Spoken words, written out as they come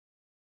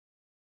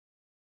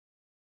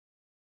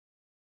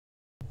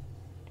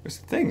It's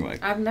a thing,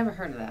 like. I've never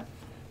heard of that.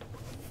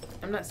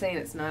 I'm not saying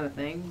it's not a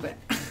thing, but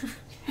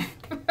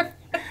I'm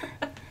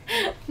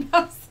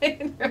not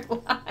saying you're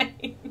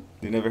lying.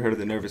 You never heard of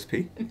the nervous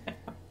pee? No.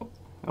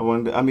 I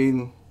wonder. I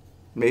mean,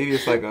 maybe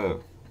it's like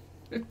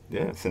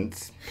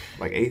since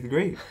like 8th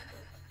grade.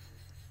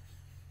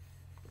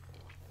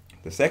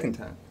 The second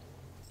time.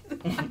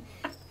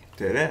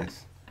 Dead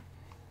ass.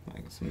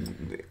 Like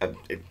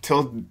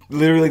till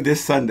literally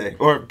this Sunday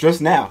or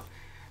just now.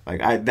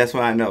 Like that's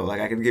what I know. Like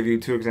I can give you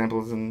 2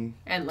 examples and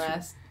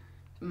last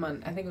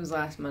month, I think it was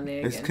last Monday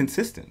again. It's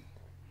consistent.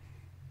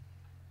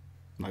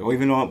 Like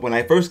even when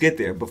I first get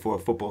there before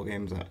football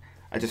games,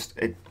 I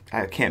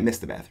can't miss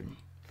the bathroom.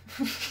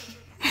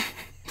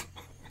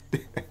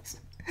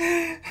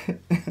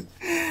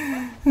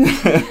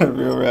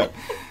 Real rap.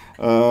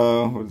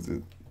 What is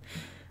it?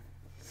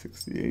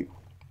 68.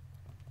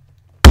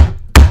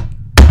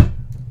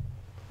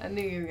 I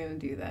knew you were gonna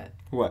do that.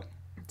 What?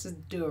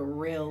 Just do it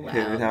real loud.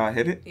 Hit it how I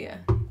hit it? Yeah.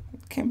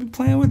 Can't be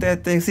playing with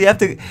that thing. See, I have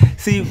to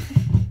see.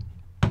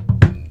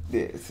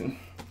 Yeah,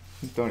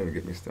 don't even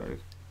get me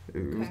started.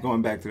 It was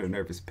going back to the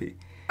nervous pee.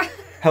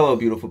 Hello,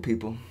 beautiful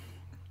people.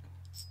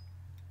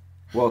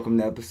 Welcome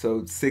to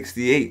episode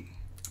 68.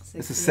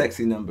 It's a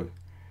sexy number.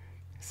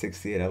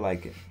 68, I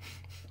like it.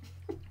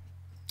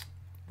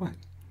 What?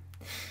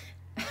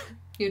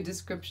 Your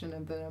description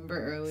of the number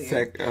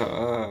earlier.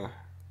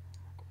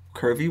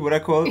 Curvy, what I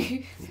call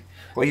it?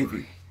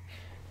 Wavy.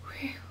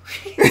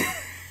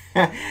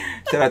 Shout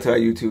out to our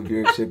YouTube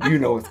viewership. You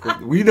know what's going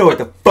on. We know what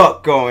the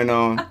fuck going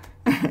on.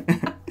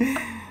 They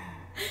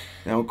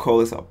don't call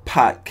this a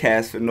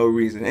podcast for no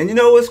reason. And you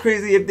know what's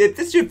crazy? If this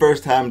is your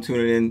first time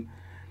tuning in,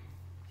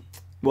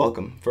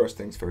 welcome. First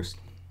things first.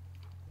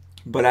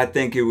 But I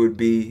think it would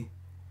be,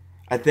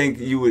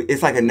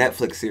 it's like a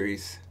Netflix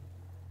series,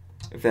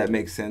 if that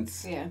makes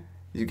sense. Yeah.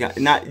 You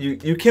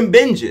can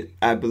binge it,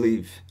 I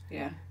believe.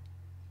 Yeah.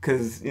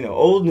 Because,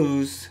 old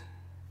news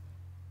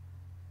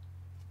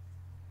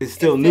is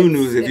still new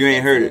news if you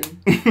ain't heard it.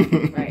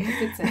 Right,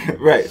 it fits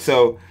in. Right,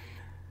 so,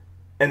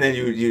 and then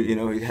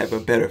you have a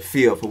better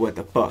feel for what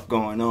the fuck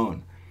going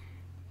on.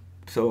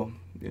 So,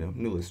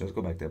 new listeners,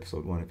 go back to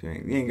episode 1 if you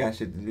ain't got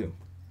shit to do.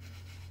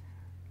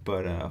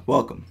 But,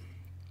 welcome.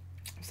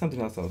 Something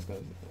else I was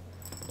going to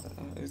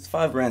it's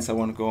 5 rants I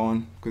want to go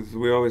on, because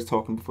we're always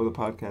talking before the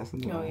podcast.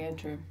 Oh, yeah,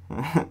 true.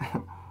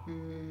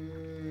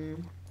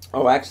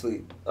 Oh,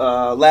 actually,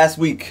 last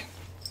week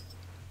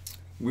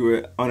we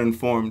were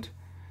uninformed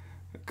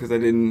because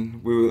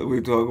we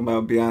were talking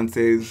about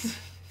Beyonce's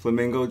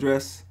flamingo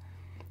dress,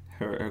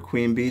 her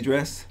queen bee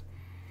dress,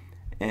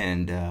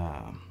 and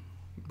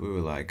we were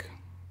like,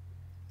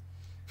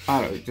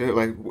 I don't know,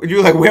 like you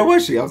were like, where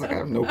was she? I was like, I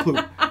have no clue.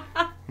 I'm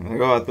like,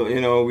 oh, I thought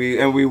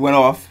we went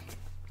off,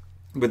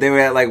 but they were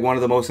at like one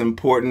of the most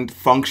important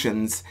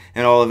functions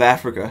in all of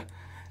Africa.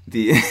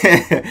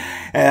 And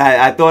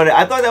I thought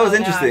that was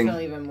interesting. Now I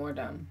feel even more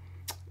dumb.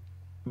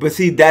 But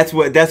see, that's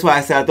why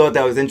I said I thought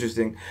that was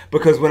interesting,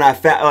 because when I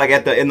found like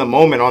in the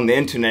moment on the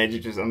internet,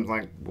 I'm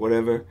like,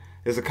 whatever.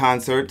 It's a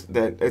concert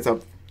it's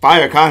a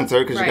fire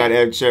concert because you got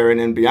Ed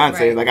Sheeran and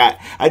Beyonce. Right.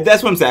 Like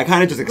that's what I'm saying. I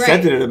kind of just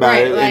accepted it about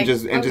it and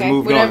just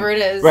moved whatever on.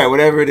 It is. Right,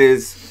 whatever it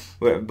is.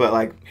 But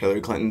like Hillary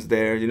Clinton's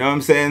there, you know what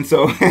I'm saying?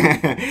 So,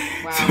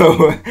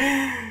 wow.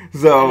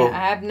 so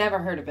I've never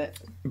heard of it.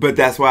 But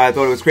that's why I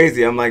thought it was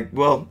crazy. I'm like,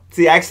 well,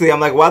 see, actually, I'm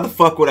like, why the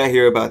fuck would I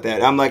hear about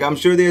that? I'm like, I'm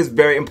sure there's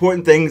very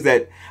important things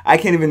that I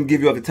can't even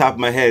give you off the top of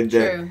my head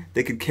that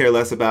they could care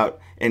less about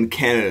in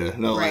Canada,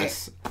 no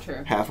less.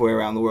 True. Halfway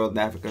around the world in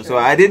Africa. True. So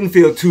I didn't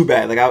feel too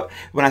bad. Like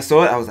when I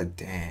saw it, I was like,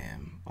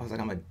 damn. I was like,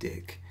 I'm a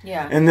dick.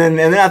 Yeah. And then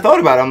I thought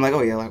about it. I'm like,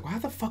 oh yeah, like why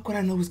the fuck would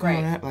I know what's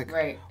going on? Like,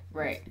 right.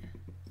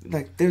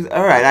 Like there's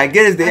all right. I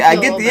get it. I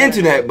get the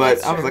internet, but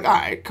That's I was true. like, all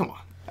right, come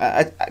on,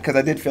 because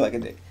I did feel like a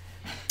dick.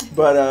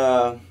 But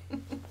I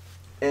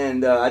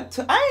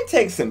didn't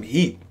take some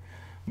heat,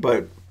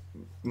 but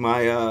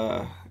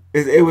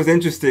it was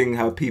interesting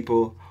how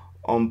people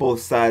on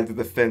both sides of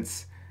the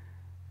fence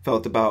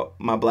felt about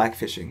my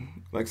blackfishing.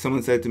 Like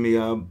someone said to me,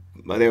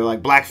 they were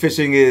like,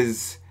 blackfishing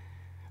is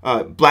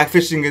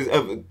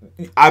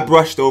I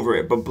brushed over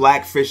it, but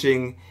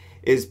blackfishing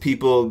is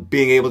people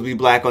being able to be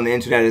black on the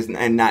internet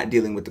and not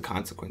dealing with the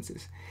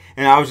consequences.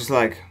 And I was just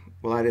like,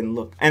 well, I didn't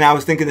look. And I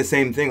was thinking the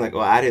same thing, like,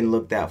 well, I didn't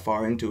look that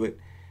far into it.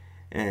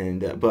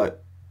 And,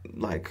 but,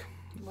 like...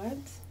 What?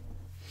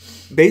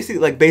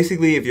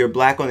 Basically, if you're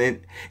black on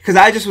it... Because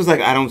I just was like,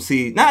 we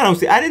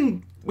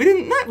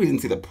didn't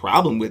see the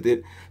problem with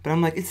it. But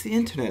I'm like, it's the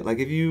internet. Like,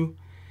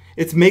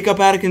 it's makeup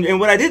out of control. And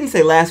what I didn't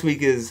say last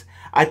week is,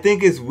 I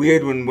think it's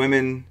weird when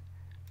women,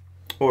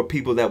 or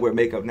people that wear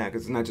makeup now,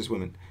 because it's not just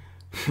women,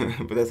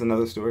 but that's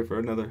another story for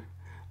another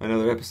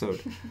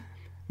episode.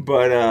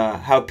 But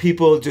how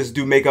people just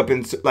do makeup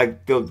in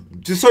like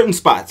just certain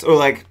spots, or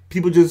like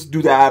people just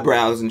do the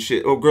eyebrows and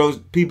shit, or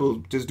people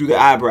just do the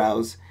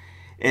eyebrows,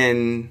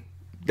 and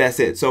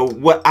that's it. So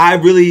what I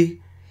really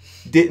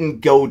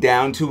didn't go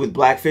down to with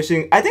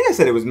blackfishing, I think I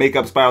said it was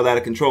makeup spiraled out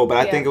of control, but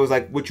I think it was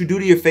like what you do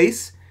to your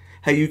face,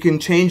 how you can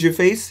change your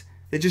face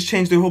They just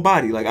changed their whole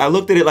body. Like, I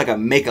looked at it like a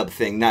makeup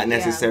thing, not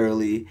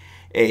necessarily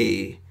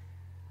a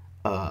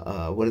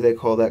what do they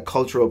call that?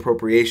 Cultural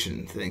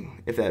appropriation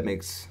thing. If that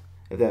makes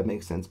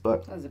sense.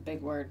 But that was a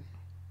big word.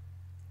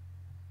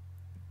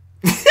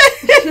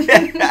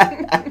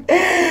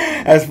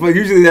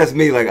 Usually that's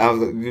me. Like,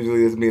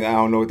 usually it's me. I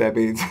don't know what that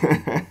means.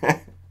 I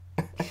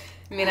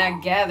mean, I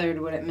gathered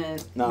what it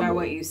meant by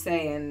what you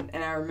say, and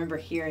I remember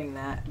hearing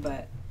that,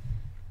 but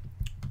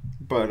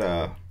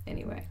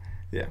anyway.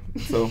 Yeah.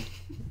 So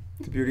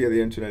the beauty of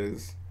the internet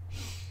is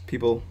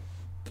people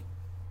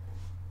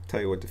tell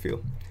you what to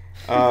feel.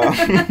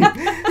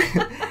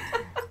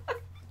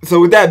 So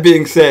with that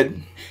being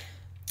said,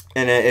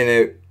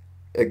 and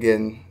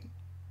again,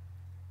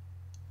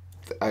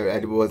 I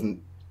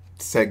wasn't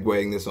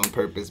segueing this on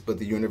purpose, but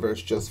the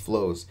universe just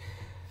flows.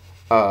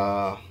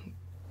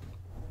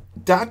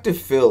 Dr.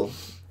 Phil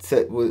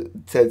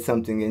said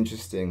something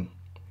interesting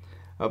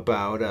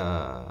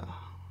about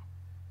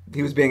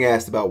he was being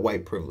asked about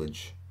white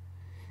privilege,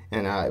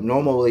 and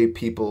normally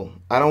people,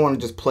 I don't want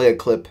to just play a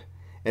clip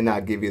and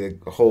not give you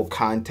the whole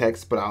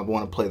context, but I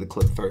want to play the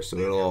clip first so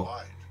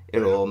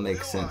it'll all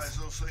make sense.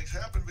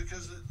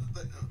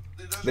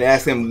 They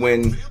asked him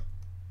when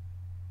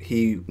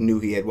he knew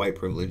he had white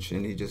privilege,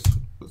 and he just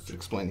was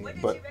explaining. When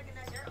did you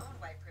recognize your own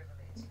white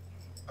privilege?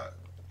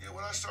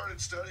 When I started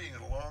studying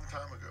it a long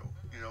time ago,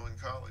 in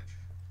college,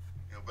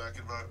 back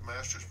in my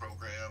master's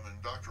program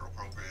and doctoral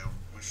program,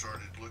 we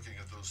started looking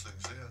at those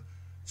things then.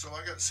 So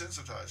I got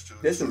sensitized to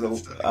it. This is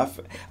I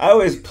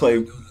always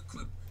play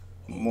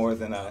more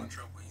than I.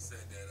 Trump, when he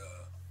said that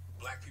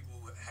black people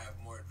would have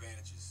more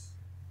advantages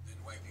than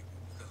white people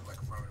because of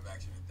like affirmative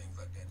action and things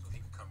like that. So if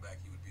he could come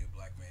back, he would be a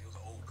black man. It was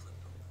an old clip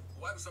though.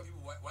 Why do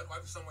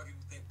some white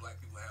people think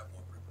black people have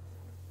more privilege?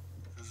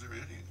 Because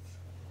they're idiots.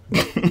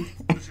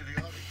 It's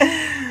idiotic. It's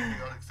an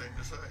idiotic thing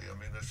to say. I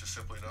mean, that's just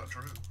simply not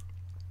true.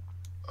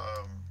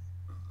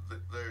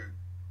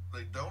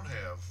 They don't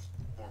have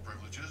more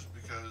privileges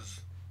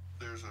because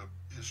there's a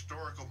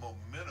historical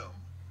momentum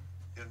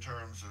in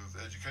terms of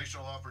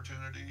educational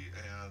opportunity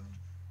and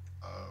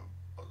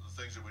the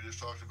things that we just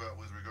talked about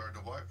with regard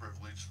to white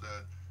privilege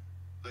that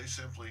they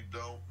simply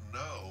don't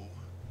know.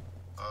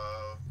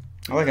 I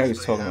like how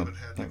he's talking about. They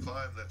haven't had to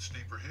climb that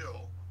steeper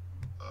hill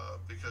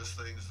because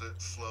things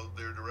that flowed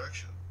their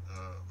direction.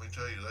 Let me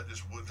tell you, that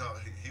just would not.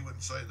 He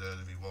wouldn't say that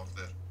if he walked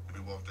that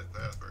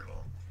path very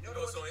long. You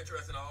know what's so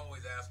interesting? I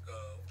always ask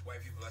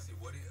white people. I say,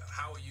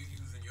 how are you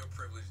using your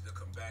privilege to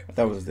combat?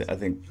 That was I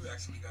think. You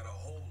actually got a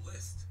whole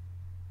list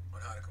on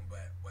how to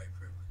combat white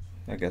privilege.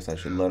 I guess I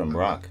should let him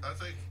rock. I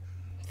think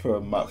for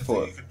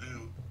you could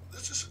do.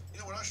 This is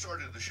when I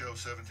started the show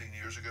 17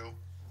 years ago.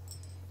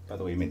 By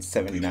the way, he made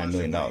 $79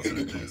 million.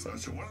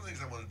 So one of the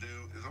things I want to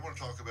do is I want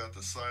to talk about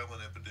the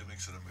silent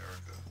epidemics in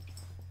America,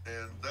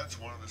 and that's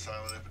one of the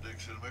silent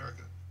epidemics in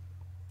America.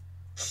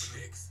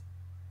 Epidemics.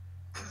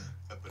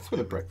 That's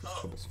what a breakfast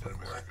club is for. In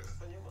America.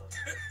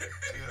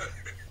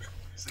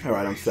 Yeah. All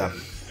right, I'm stopping.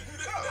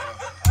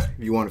 If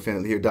you want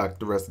to hear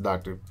the rest of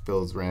Dr.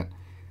 Phil's rant,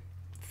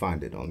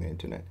 find it on the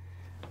internet.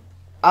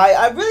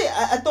 I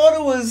thought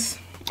it was,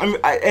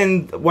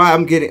 and how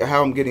I'm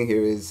getting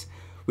here is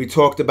we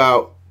talked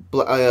about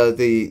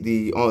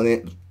the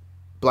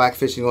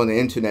blackfishing on the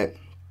internet,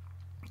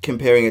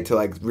 comparing it to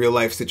like real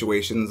life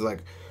situations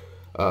like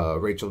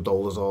Rachel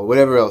Dolezal,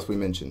 whatever else we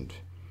mentioned,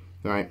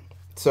 right?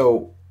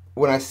 So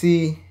when I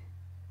see,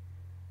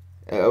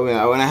 when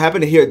I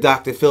happen to hear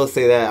Dr. Phil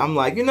say that, I'm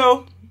like,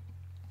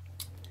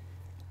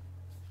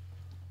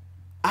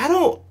 I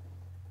don't,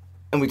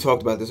 and we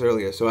talked about this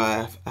earlier, so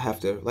I have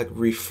to like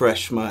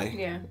refresh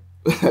my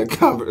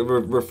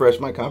refresh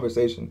my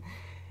conversation.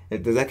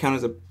 Does that count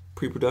as a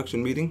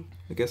pre-production meeting?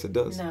 I guess it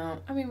does. No,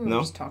 I mean we were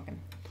just talking.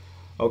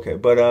 Okay,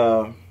 but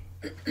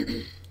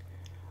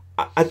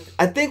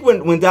I think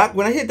when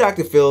I hear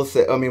Dr. Phil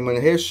say, when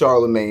I hear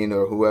Charlemagne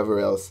or whoever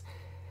else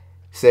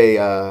say,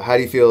 how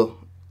do you feel?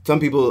 Some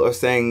people are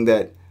saying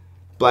that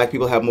black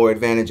people have more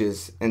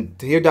advantages, and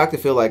to hear Dr.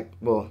 Phil like,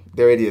 well,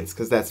 they're idiots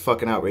because that's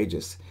fucking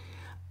outrageous.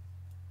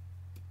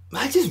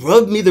 That just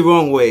rubbed me the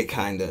wrong way,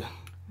 kinda.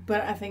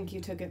 But I think you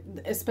took it,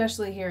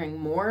 especially hearing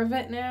more of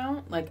it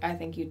now. Like I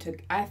think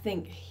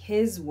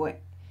his way.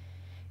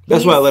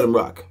 That's why I let him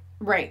rock.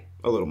 Right.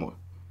 A little more.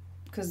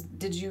 Because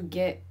did you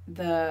get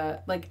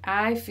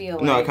I feel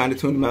like... No, I kind of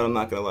tuned him out, I'm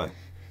not going to lie.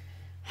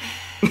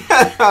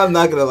 I'm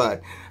not going to lie.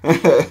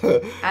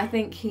 I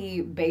think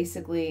he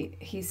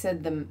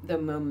said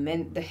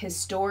the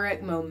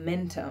historic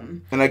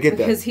momentum. And I get that.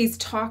 Because he's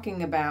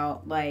talking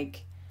about,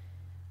 like,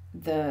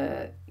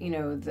 the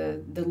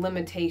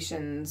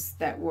limitations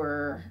that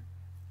were,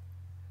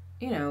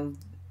 I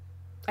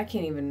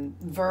can't even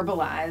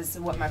verbalize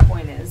what my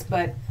point is,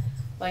 but,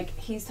 like,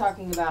 he's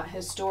talking about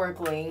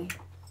historically...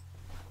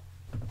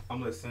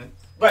 I'm listening.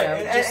 Right,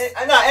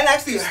 and I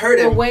actually heard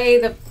the him. way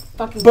the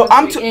fucking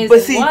country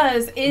was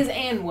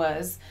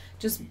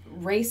just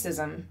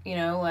racism,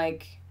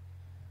 like.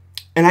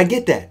 And I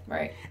get that.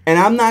 Right. And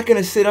I'm not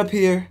gonna sit up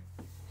here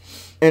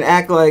and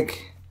act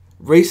like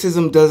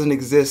racism doesn't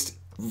exist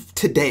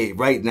today,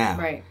 right now.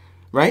 Right.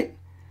 Right?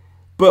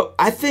 But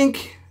I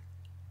think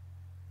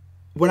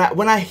when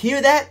I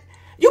hear that,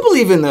 you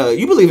believe in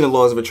the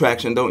laws of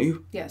attraction, don't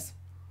you? Yes.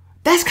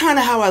 That's kind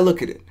of how I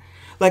look at it.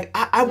 Like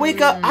I wake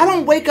up, I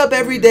don't wake up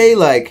every day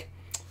like,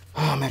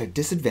 oh, I'm at a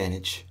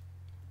disadvantage.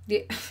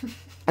 Yeah.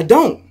 I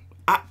don't.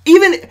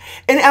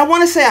 And I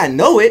want to say I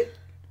know it,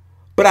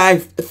 but I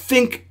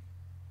think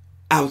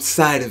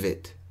outside of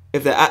it.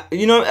 If that,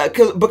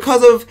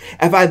 because of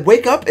if I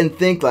wake up and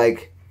think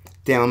like,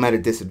 damn, I'm at a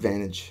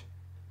disadvantage.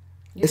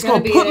 It's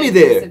gonna put me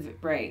there.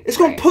 Right. It's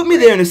gonna put me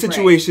there in a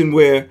situation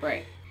where,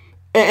 right.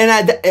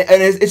 And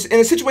it's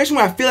in a situation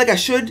where I feel like I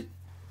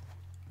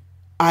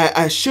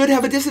should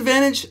have a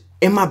disadvantage.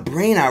 In my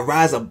brain, I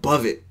rise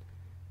above it.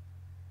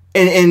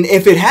 And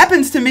if it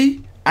happens to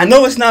me, I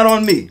know it's not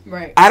on me.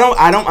 Right. I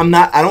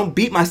don't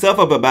beat myself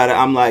up about it.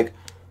 I'm like,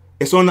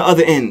 it's on the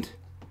other end.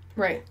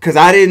 Right. Because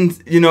I didn't.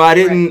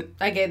 Right.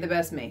 I gave the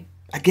best me.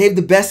 I gave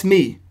the best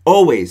me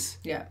always.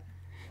 Yeah.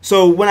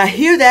 So when I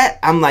hear that,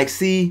 I'm like,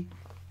 see,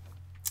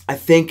 I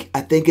think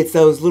it's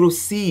those little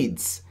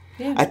seeds.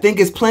 Yeah. I think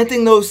it's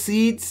planting those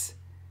seeds.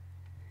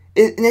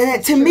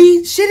 To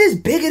me, shit is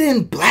bigger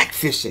than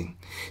blackfishing.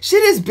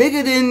 Shit is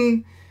bigger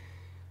than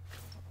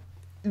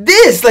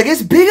this. Like,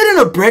 it's bigger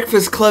than a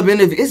Breakfast Club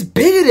interview. It's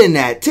bigger than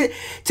that.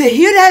 To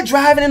hear that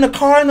driving in the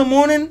car in the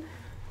morning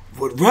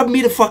would rub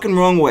me the fucking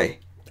wrong way.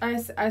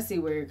 I see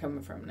where you're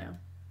coming from now.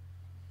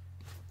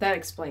 That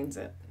explains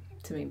it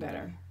to me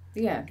better.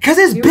 Yeah. Because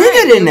it's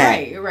bigger than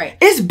that. You're right.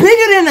 It's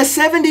bigger than a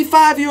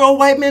 75-year-old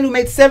white man who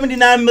made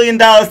 $79 million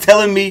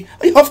telling me,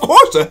 of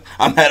course,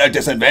 I'm at a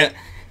disadvantage.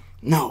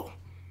 No.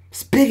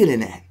 It's bigger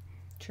than that.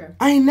 True.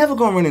 I ain't never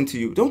gonna run into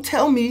you. Don't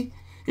tell me.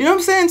 You know what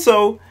I'm saying?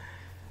 So,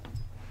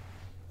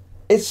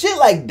 it's shit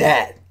like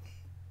that.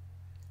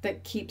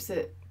 That keeps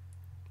it.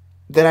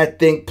 That I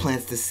think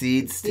plants the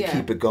seeds to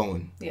keep it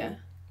going. Yeah.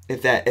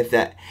 If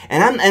that.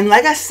 And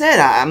like I said,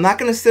 I'm not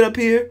gonna sit up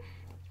here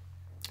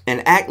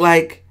and act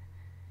like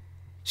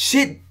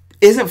shit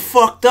isn't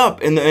fucked up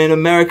in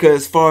America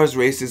as far as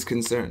race is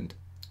concerned.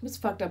 It's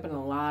fucked up in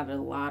a lot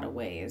of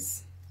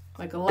ways.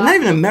 Like a lot. And not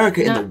even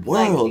America, in the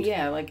world.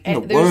 Like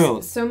in the there's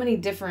world. So many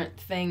different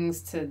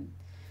things to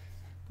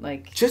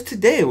like. Just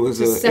today, it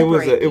was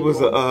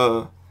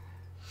a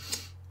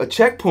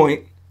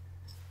checkpoint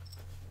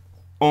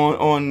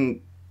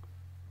on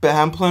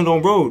behind Plano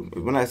Road.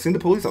 When I seen the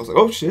police, I was like,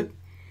 oh shit.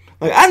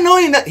 Like, I know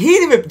he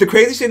ain't even, the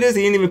crazy shit is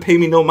he ain't even pay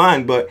me no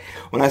mind, but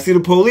when I see the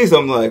police,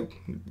 I'm like,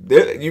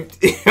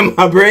 in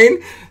my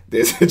brain,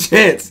 there's a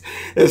chance.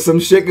 There's some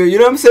shit, you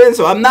know what I'm saying?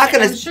 So I'm not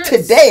going to, sure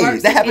today,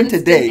 that happened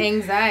today.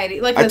 Anxiety.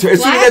 Like, as soon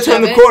as I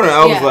turned the corner,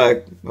 I was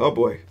like, oh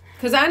boy.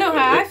 Because I know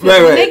how I feel.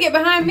 When they get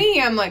behind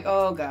me, I'm like,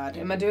 oh God,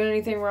 am I doing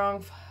anything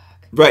wrong? Fuck.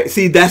 Right.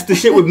 See, that's the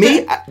shit with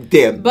me.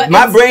 Damn. But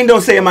my brain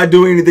don't say, am I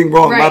doing anything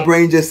wrong? Right. My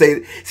brain just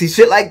say, see,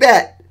 shit like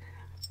that.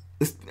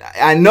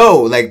 I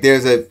know, like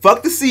there's a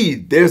fuck the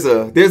seed. There's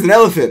an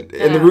elephant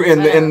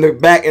in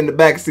the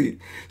back seat.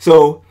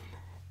 So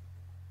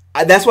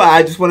that's why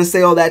I just want to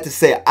say all that to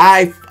say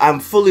I'm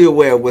fully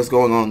aware of what's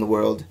going on in the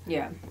world.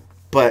 Yeah.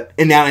 But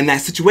now in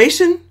that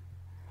situation,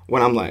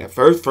 when I'm like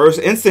first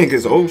instinct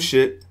is oh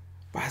shit,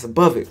 rise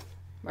above it.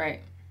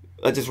 Right.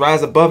 I just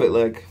rise above it.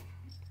 Like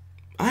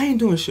I ain't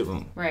doing shit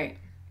wrong. Right.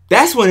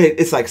 That's when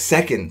it's like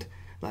second.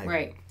 Like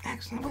right.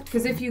 Actually,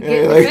 because if you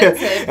get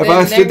defensive, if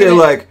I sit there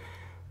like.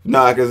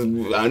 Nah, because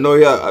I know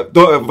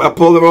if I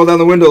pull the roll down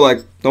the window, like,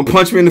 don't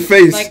punch me in the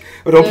face. Like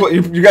or don't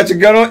you got your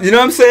gun on? You know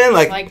what I'm saying?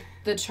 Like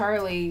the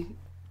Charlie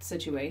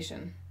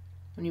situation.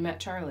 When you met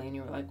Charlie and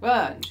you were like,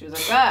 what? And she was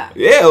like, ah.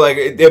 Yeah, like,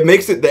 it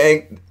makes it,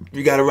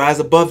 you got to rise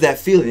above that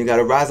feeling. You got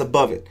to rise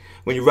above it.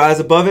 When you rise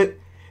above it,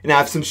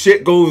 now if some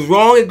shit goes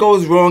wrong, it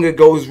goes wrong. It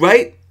goes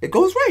right, it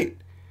goes right.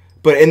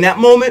 But in that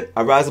moment,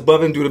 I rise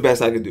above it and do the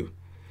best I can do.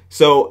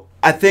 So,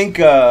 I think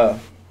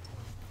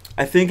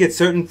it's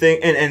certain things,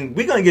 and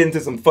we're going to get into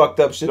some fucked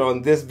up shit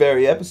on this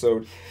very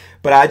episode,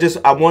 but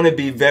I want to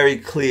be very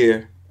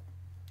clear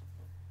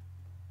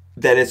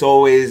that it's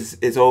always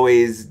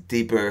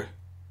deeper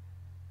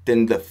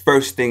than the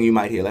first thing you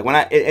might hear. Like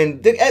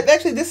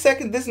actually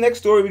this next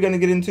story we're going to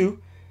get into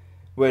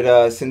with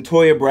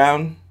Centoya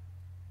Brown,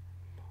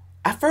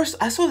 I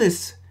saw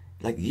this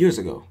like years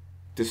ago,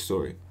 this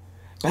story.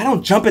 But I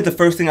don't jump at the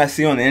first thing I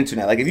see on the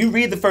internet. Like if you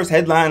read the first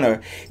headline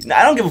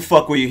I don't give a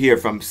fuck where you hear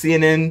from,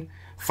 CNN,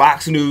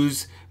 Fox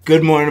News,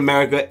 Good Morning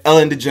America,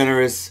 Ellen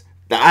DeGeneres.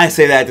 I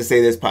say that to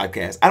say this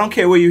podcast. I don't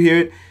care where you hear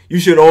it. You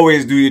should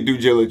always do your due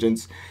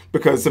diligence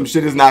because some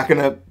shit is not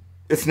gonna.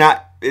 It's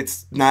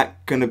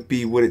not gonna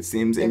be what it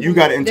seems, and you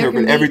got to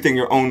interpret everything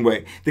your own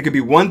way. There could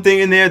be one thing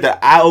in there that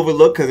I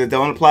overlook because it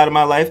don't apply to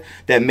my life.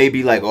 That may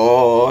be like,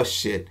 oh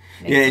shit,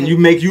 and you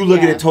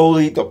look at it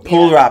totally the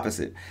polar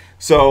opposite.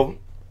 So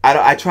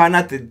I try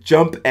not to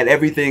jump at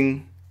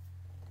everything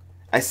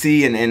I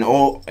see and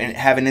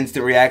have an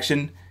instant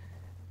reaction.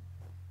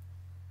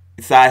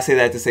 So I say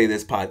that to say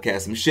this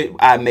podcast. Some shit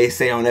I may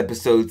say on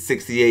episode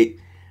 68,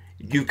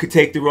 you could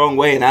take the wrong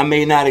way, and I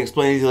may not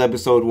explain until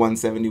episode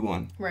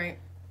 171. Right.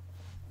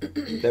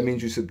 That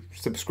means you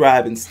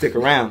subscribe and stick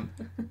around.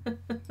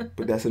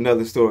 But that's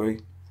another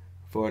story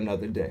for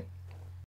another day.